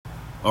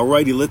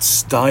Alrighty,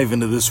 let's dive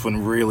into this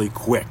one really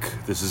quick.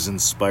 This is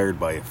inspired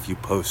by a few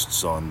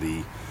posts on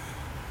the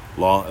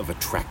Law of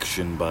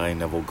Attraction by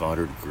Neville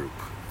Goddard group.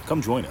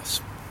 Come join us.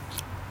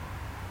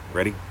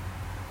 Ready?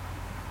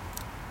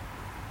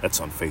 That's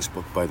on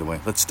Facebook, by the way.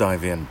 Let's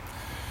dive in.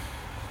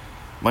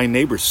 My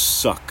neighbors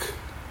suck.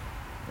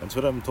 That's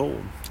what I'm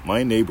told.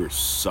 My neighbors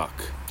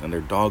suck, and their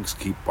dogs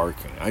keep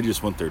barking. I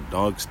just want their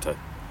dogs to... ...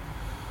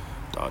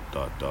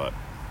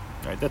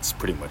 Alright, that's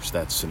pretty much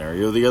that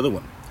scenario. The other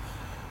one.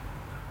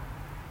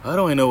 How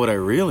do I know what I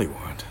really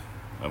want?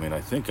 I mean,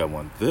 I think I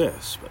want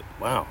this, but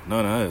wow,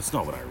 no, that's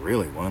not what I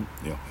really want.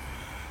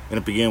 And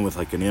it began with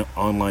like an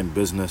online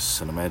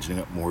business and imagining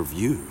up more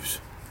views,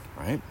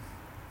 right?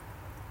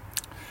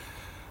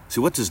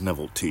 See, what does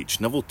Neville teach?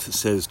 Neville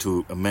says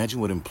to imagine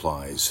what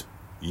implies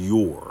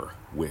your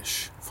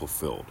wish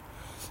fulfilled.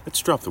 Let's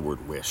drop the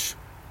word wish.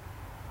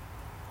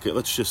 Okay,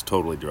 let's just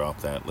totally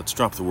drop that. Let's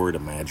drop the word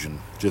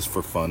imagine, just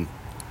for fun.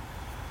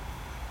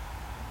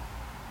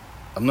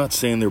 I'm not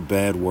saying they're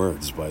bad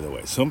words, by the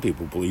way. Some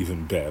people believe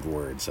in bad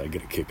words. I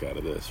get a kick out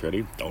of this.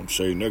 Ready? Don't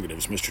say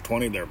negatives, Mr.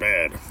 20. They're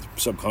bad.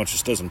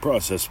 Subconscious doesn't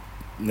process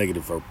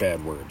negative or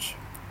bad words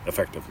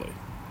effectively.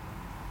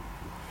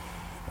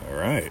 All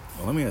right.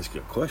 Well, let me ask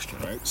you a question,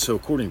 right? So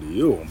according to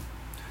you,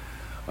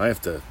 I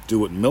have to do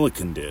what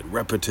Millikan did,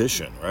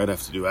 repetition, right? I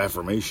have to do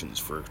affirmations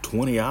for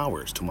 20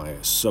 hours till my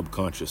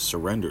subconscious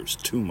surrenders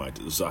to my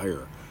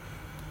desire.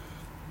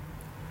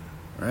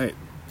 All right.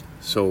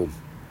 So...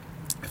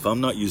 if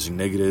I'm not using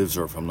negatives,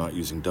 or if I'm not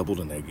using double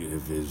the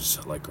negatives,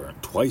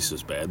 aren't twice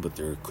as bad, but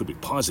there could be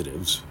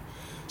positives.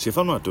 See, if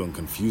I'm not doing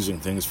confusing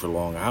things for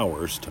long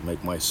hours to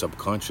make my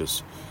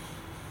subconscious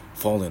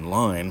fall in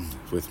line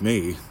with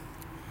me,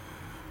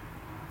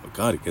 well,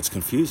 God, it gets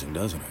confusing,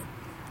 doesn't it?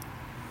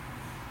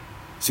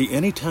 See,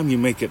 anytime you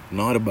make it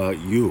not about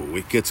you,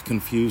 it gets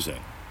confusing.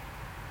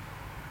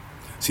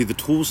 See, the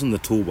tools in the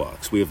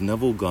toolbox. We have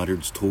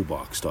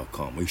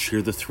NevilleGoddard'sToolbox.com. We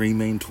share the 3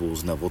 main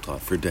tools Neville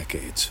taught for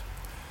decades.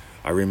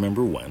 I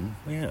remember when,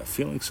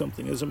 feeling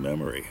something is a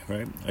memory,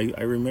 right?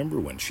 I remember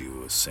when she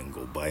was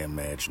single by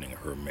imagining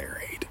her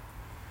married.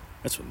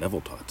 That's what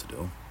Neville taught to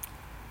do.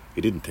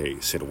 He didn't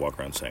say to walk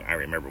around saying, I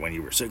remember when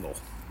you were single.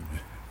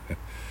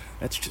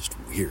 That's just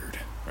weird,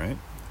 right?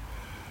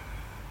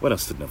 What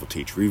else did Neville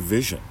teach?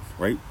 Revision,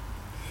 right?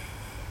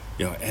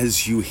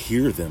 As you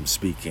hear them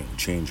speaking,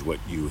 change what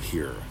you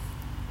hear.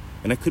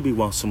 And it could be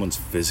while someone's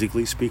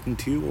physically speaking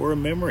to you, or a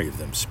memory of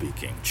them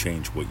speaking,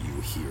 change what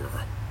you hear.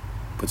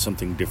 Put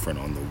something different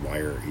on the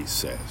wire, he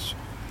says.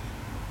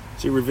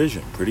 See,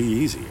 revision, pretty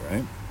easy,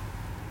 right?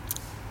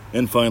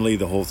 And finally,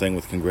 the whole thing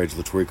with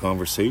congratulatory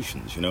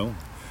conversations,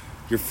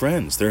 Your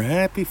friends, they're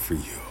happy for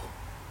you.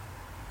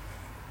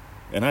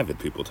 And I've had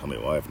people tell me,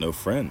 well, I have no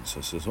friends.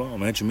 I says, well,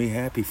 imagine me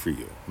happy for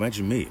you.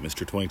 Imagine me,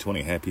 Mr.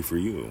 2020, happy for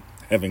you.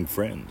 Having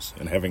friends,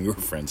 and having your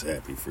friends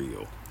happy for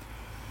you.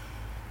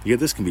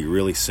 This can be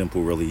really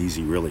simple, really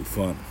easy, really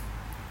fun.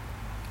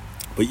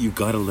 But you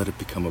got to let it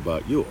become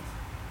about you.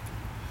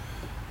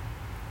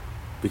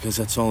 Because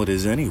that's all it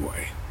is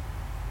anyway.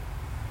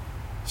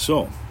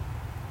 So,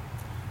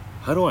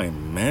 how do I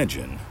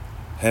imagine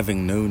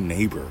having no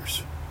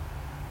neighbors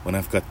when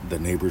I've got the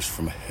neighbors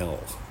from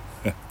hell?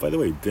 By the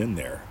way, been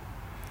there.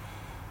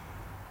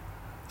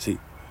 See,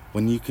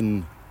 when you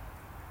can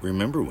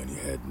remember when you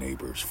had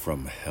neighbors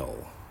from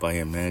hell by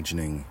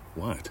imagining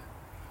what?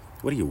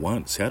 What do you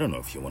want? See, I don't know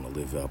if you want to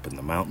live up in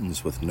the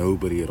mountains with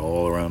nobody at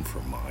all around for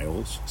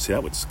miles. See,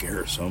 that would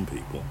scare some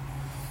people.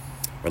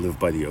 Or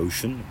live by the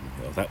ocean.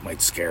 That might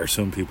scare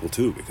some people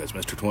too, because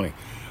Mr. 20,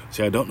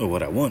 see, I don't know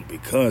what I want,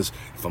 because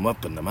if I'm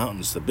up in the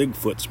mountains, the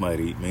Bigfoots might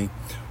eat me.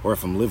 Or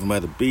if I'm living by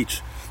the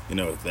beach,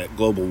 that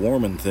global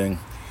warming thing,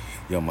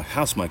 my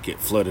house might get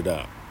flooded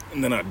out.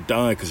 And then I'd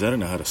die because I don't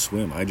know how to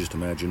swim. I just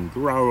imagine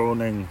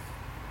drowning.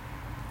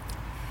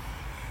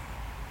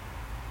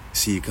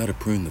 See, you got to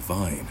prune the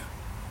vine.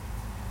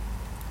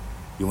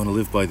 You want to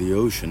live by the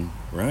ocean?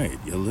 Right,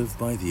 you live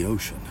by the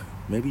ocean.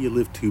 Maybe you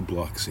live 2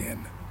 blocks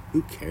in.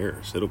 Who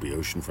cares? It'll be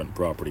oceanfront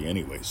property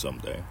anyway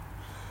someday.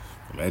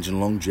 Imagine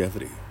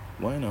longevity.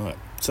 Why not?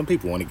 Some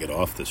people want to get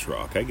off this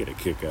rock. I get a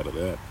kick out of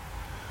that.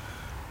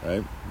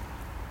 Right?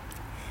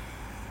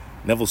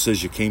 Neville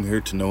says you came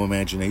here to know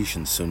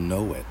imagination, so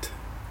know it.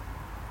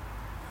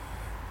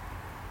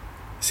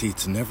 See,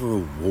 it's never a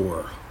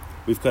war.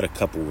 We've got a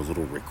couple of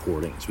little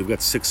recordings. We've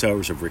got 6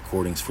 hours of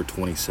recordings for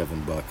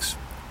 $27.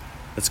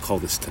 Let's call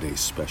this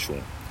today's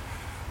special.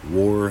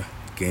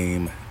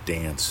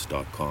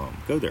 WarGameDance.com.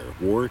 Go there,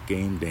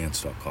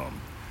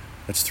 WarGameDance.com.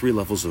 That's 3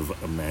 levels of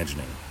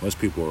imagining. Most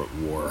people are at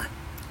war.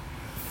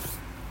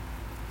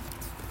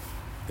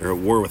 They're at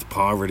war with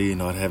poverty,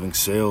 not having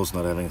sales,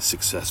 not having a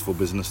successful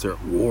business. They're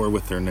at war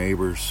with their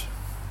neighbors.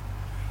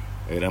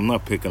 And I'm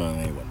not picking on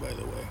anyone, by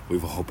the way.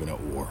 We've all been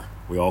at war.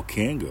 We all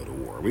can go to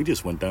war. We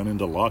just went down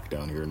into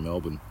lockdown here in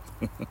Melbourne.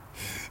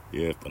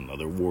 Yep,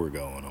 another war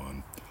going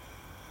on.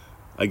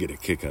 I get a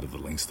kick out of the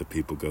lengths that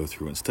people go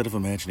through. Instead of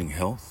imagining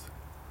health,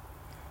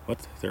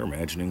 What? They're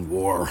imagining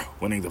war,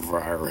 winning the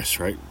virus,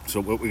 right?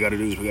 So what we got to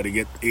do is we got to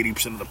get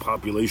 80% of the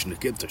population to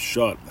get the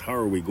shot. How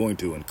are we going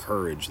to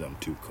encourage them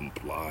to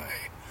comply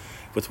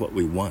with what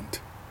we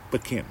want,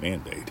 but can't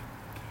mandate?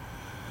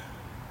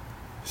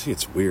 See,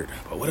 it's weird,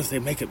 but what if they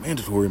make it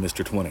mandatory,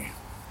 Mr. 20?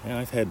 Yeah,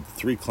 I've had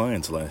 3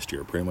 clients last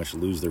year pretty much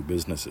lose their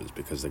businesses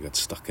because they got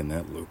stuck in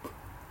that loop.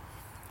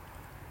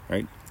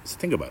 Right? So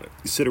think about it.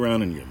 You sit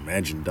around and you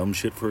imagine dumb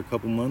shit for a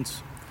couple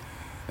months,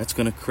 that's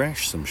going to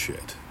crash some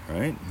shit,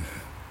 right?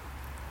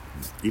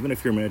 Even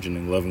if you're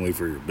imagining lovingly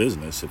for your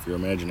business, if you're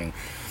imagining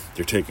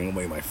they're taking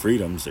away my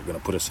freedoms, they're going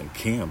to put us in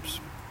camps.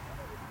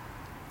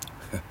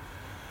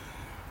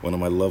 One of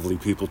my lovely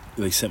people,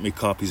 they sent me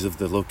copies of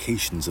the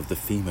locations of the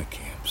FEMA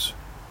camps,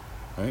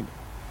 right?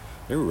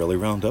 They were really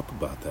round up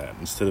about that.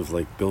 Instead of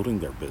like building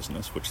their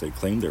business, which they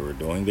claimed they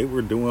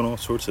were doing all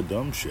sorts of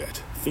dumb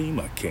shit.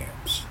 FEMA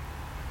camps.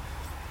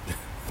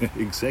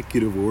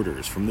 Executive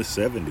orders from the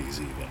 70s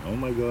even. Oh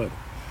my God.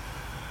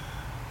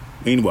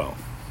 Meanwhile,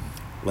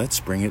 let's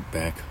bring it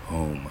back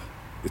home.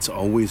 It's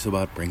always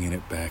about bringing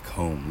it back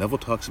home. Neville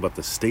talks about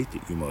the state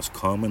that you most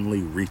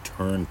commonly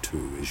return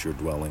to is your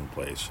dwelling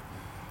place.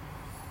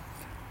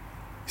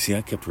 See,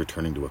 I kept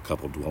returning to a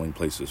couple dwelling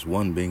places.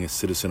 One being a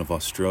citizen of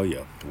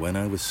Australia when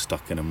I was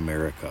stuck in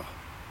America.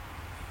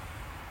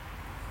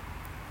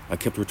 I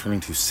kept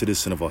returning to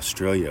citizen of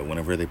Australia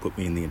whenever they put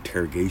me in the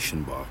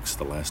interrogation box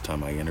the last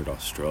time I entered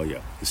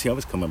Australia. You see, I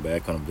was coming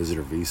back on a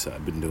visitor visa.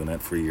 I'd been doing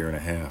that for a year and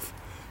a half.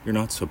 You're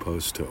not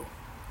supposed to.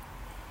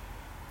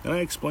 And I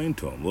explained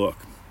to him, look,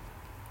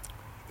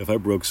 if I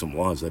broke some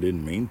laws, I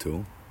didn't mean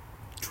to.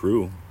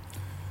 True.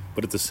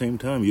 But at the same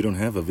time, you don't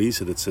have a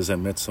visa that says I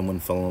met someone,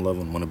 fell in love,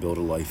 and want to build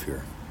a life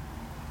here.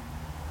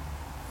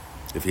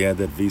 If you had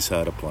that visa,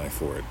 I'd apply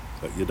for it.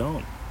 But you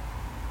don't.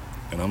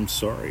 And I'm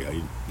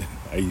sorry.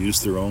 I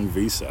used the wrong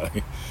visa.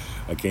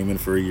 I came in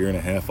for a year and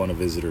a half on a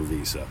visitor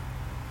visa.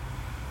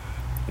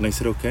 And they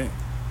said, okay.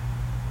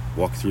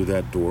 Walk through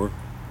that door.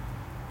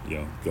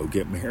 Go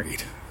get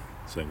married.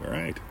 So, all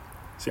right.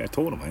 See, I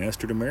told him. I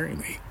asked her to marry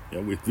me.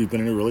 We've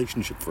been in a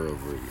relationship for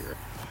over a year.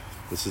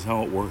 This is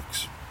how it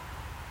works.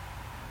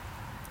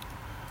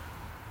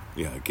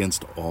 Yeah,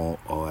 against all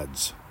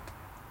odds.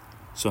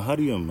 So how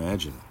do you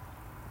imagine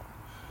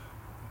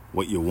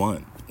what you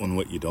want when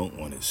what you don't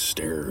want is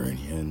staring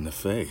you in the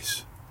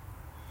face?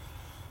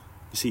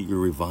 You see, you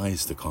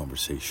revise the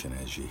conversation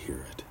as you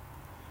hear it.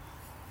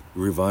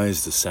 You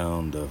revise the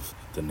sound of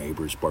the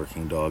neighbors'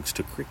 barking dogs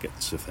to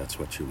crickets, if that's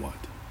what you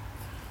want.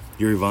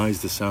 You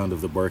revise the sound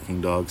of the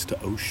barking dogs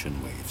to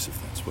ocean waves,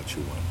 if that's what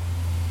you want.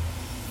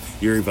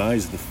 You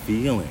revise the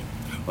feeling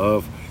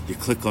of, you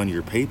click on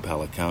your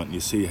PayPal account and you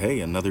see, hey,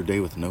 another day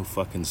with no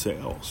fucking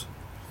sales.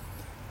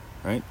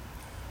 Right?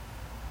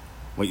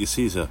 What you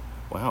see is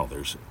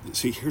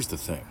here's the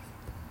thing.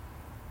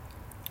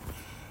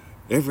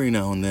 Every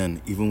now and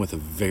then, even with a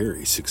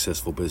very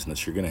successful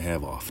business, you're going to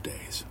have off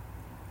days.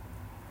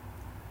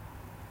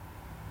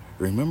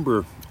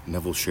 Remember,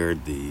 Neville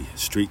shared the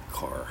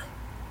streetcar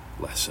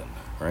lesson,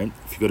 right?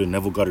 If you go to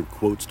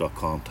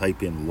NevilleGoddardQuotes.com,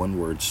 type in one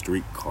word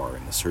streetcar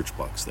in the search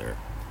box there.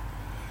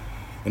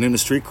 And in the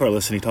streetcar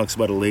lesson, he talks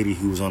about a lady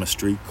who was on a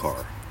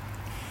streetcar.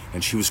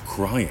 And she was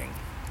crying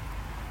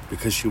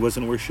because she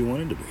wasn't where she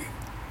wanted to be.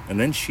 And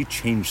then she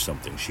changed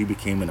something. She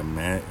became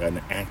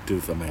an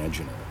active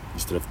imaginer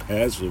instead of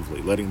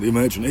passively letting the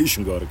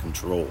imagination go out of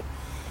control.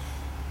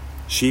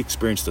 She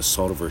experienced the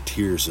salt of her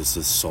tears as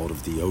the salt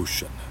of the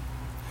ocean.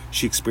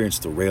 She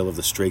experienced the rail of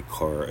the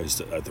streetcar as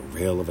the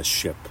rail of a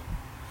ship.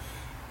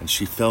 And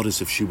she felt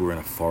as if she were in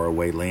a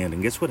faraway land.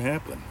 And guess what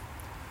happened?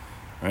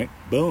 Right?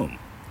 Boom.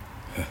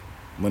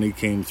 Money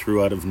came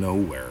through out of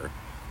nowhere,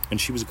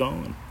 and she was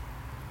gone.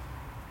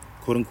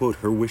 Quote unquote,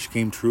 her wish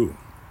came true.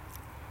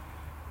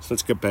 So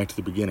let's get back to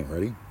the beginning,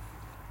 ready?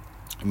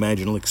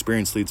 Imaginal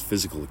experience leads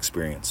physical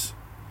experience.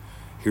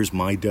 Here's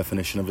my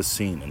definition of a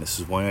scene, and this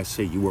is why I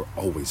say you are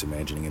always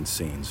imagining in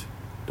scenes.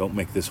 Don't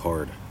make this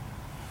hard.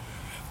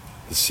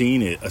 A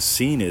scene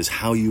is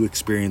how you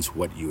experience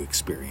what you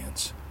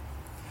experience.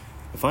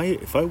 If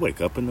I wake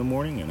up in the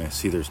morning and I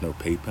see there's no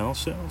PayPal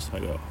sales, I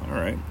go, all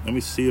right, let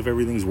me see if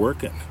everything's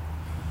working.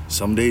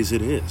 Some days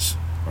it is,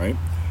 right?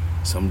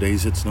 Some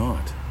days it's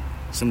not.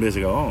 Some days I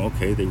go, oh,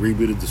 okay, they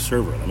rebooted the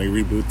server. Let me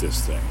reboot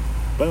this thing.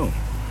 Boom.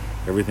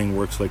 Everything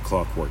works like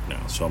clockwork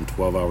now. So I'm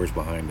 12 hours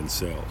behind in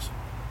sales.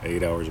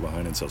 8 hours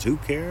behind in sales. Who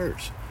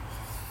cares?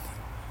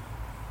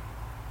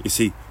 You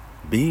see,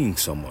 being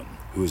someone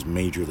who is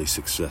majorly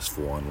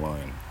successful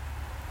online,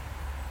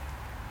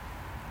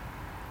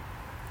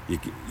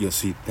 you'll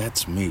see,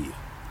 that's me.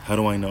 How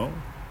do I know?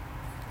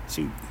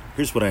 See,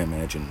 here's what I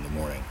imagine in the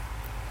morning.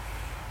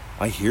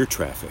 I hear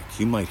traffic.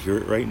 You might hear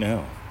it right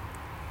now.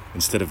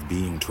 Instead of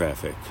being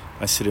traffic,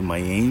 I sit in my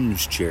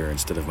Ames chair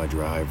instead of my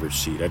driver's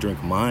seat. I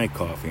drink my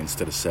coffee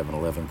instead of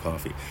 7-Eleven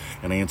coffee.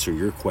 And I answer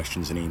your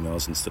questions and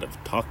emails instead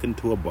of talking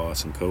to a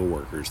boss and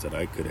coworkers that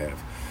I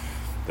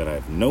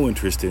have no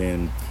interest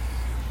in.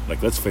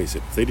 Like, let's face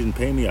it, if they didn't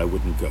pay me, I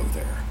wouldn't go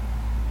there.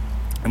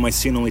 And my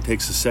scene only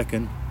takes a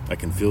second. I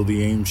can fill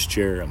the Ames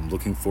chair. I'm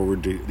looking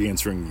forward to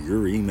answering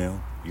your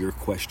email, your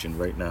question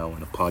right now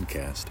in a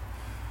podcast.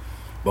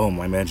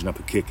 Boom, I imagine up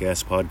a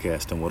kick-ass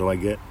podcast, and what do I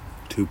get?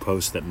 2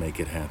 posts that make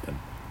it happen.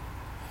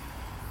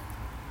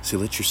 See,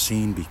 let your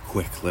scene be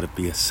quick. Let it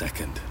be a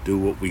second. Do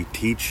what we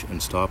teach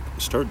and start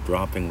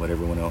dropping what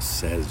everyone else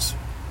says.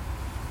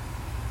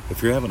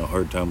 If you're having a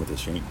hard time with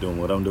this, you ain't doing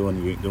what I'm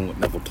doing, you ain't doing what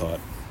Neville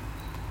taught.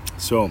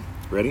 So,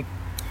 ready?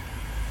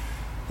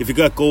 If you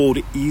got gold,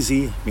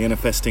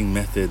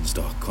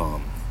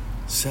 easymanifestingmethods.com.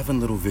 7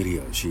 little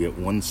videos. You get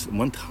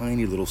one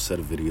tiny little set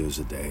of videos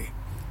a day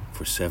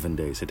for 7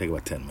 days. They take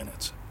about 10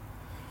 minutes.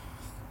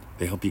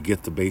 They help you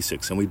get the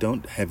basics, and we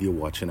don't have you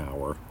watch an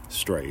hour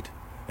straight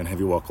and have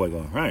you walk away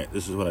going, right,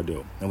 this is what I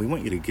do. And we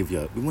want to give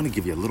you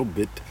a little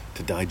bit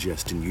to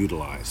digest and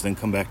utilize. Then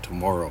come back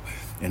tomorrow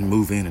and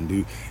move in and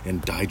do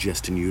and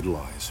digest and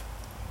utilize.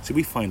 See,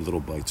 we find little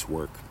bites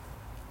work.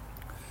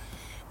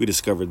 We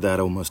discovered that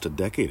almost a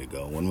decade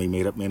ago when we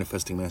made up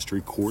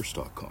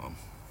ManifestingMasteryCourse.com.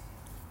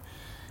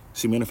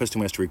 See,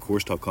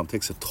 ManifestingMasteryCourse.com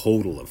takes a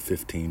total of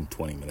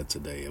 15-20 minutes a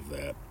day of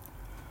that.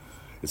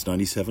 It's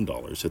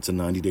 $97. It's a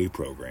 90-day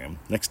program.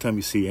 Next time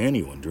you see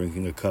anyone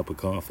drinking a cup of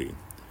coffee,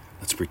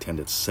 let's pretend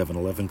it's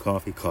 7-Eleven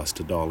coffee, costs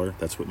 $1.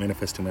 That's what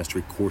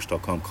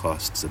ManifestingMasteryCourse.com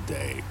costs a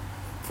day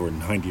for a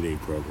 90-day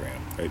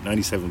program. Right?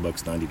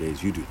 $97, 90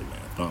 days. You do the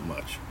math. Not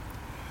much.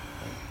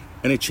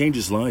 And it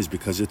changes lives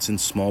because it's in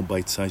small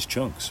bite-sized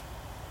chunks.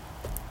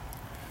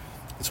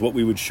 It's what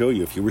we would show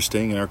you if you were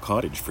staying in our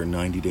cottage for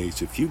 90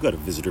 days. If you got a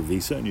visitor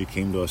visa and you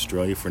came to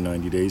Australia for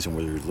 90 days and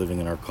were living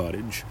in our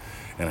cottage,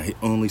 and I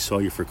only saw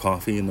you for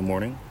coffee in the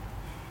morning,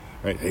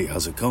 right? Hey,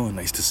 how's it going?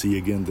 Nice to see you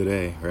again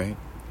today, right?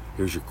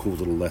 Here's your cool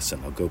little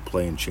lesson. I'll go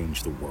play and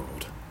change the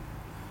world,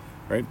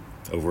 right?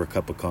 Over a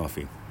cup of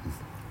coffee.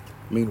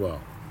 Meanwhile,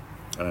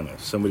 I don't know,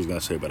 somebody's going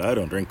to say, but I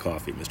don't drink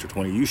coffee, Mr.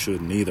 20. You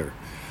shouldn't either.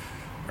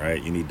 All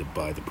right, you need to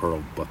buy the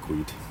Pearl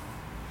buckwheat.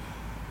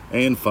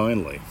 And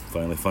finally.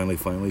 Oh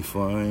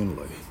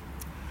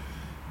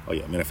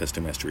yeah,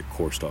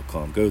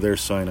 ManifestingMasteryCourse.com. Go there,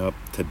 sign up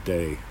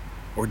today,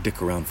 or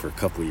dick around for a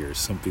couple of years.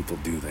 Some people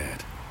do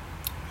that.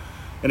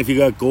 And if you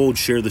got gold,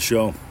 share the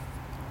show.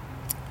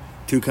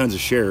 2 kinds of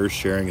sharers.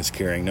 Sharing is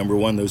caring. Number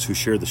 1, those who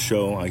share the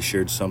show. I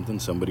shared something.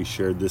 Somebody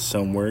shared this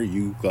somewhere.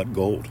 You got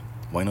gold.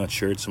 Why not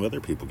share it? Some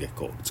other people get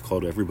gold. It's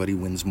called Everybody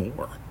Wins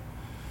More.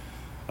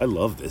 I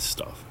love this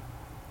stuff.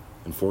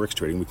 In Forex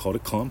trading, we call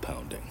it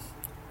compounding.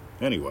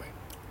 Anyway,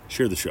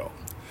 share the show.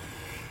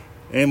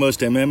 And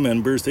most MM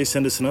members, they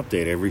send us an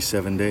update every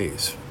 7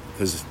 days.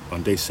 Because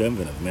on day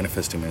 7 of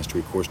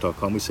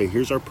ManifestingMasteryCourse.com, we say,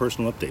 here's our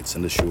personal update.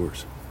 Send us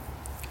yours.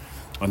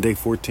 On day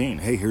 14,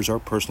 hey, here's our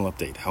personal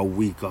update. How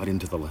we got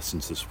into the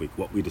lessons this week.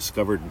 What we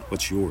discovered.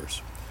 What's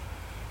yours.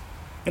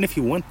 And if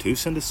you want to,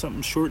 send us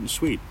something short and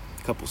sweet.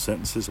 A couple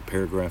sentences, a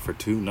paragraph or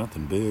 2.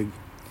 Nothing big.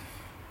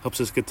 Helps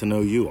us get to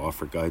know you,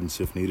 offer guidance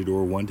if needed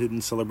or wanted,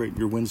 and celebrate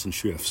your wins and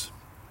shifts.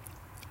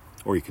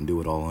 Or you can do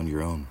it all on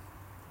your own.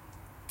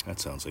 That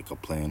sounds like a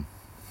plan.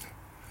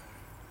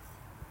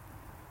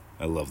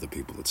 I love the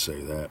people that say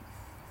that.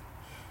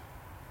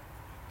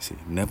 See,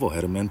 Neville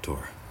had a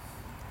mentor.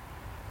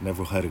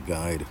 Neville had a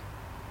guide.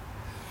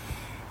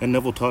 And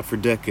Neville taught for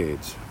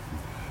decades.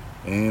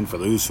 And for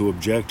those who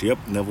object, yep,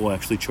 Neville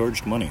actually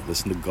charged money.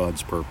 Listen to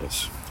God's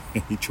purpose.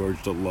 He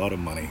charged a lot of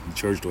money. He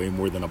charged way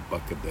more than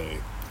 $1 a day.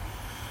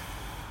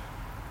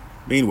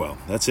 Meanwhile,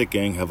 that's it,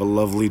 gang. Have a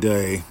lovely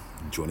day.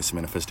 Join us at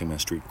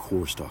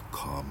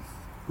ManifestingMasteryCourse.com.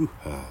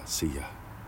 See ya.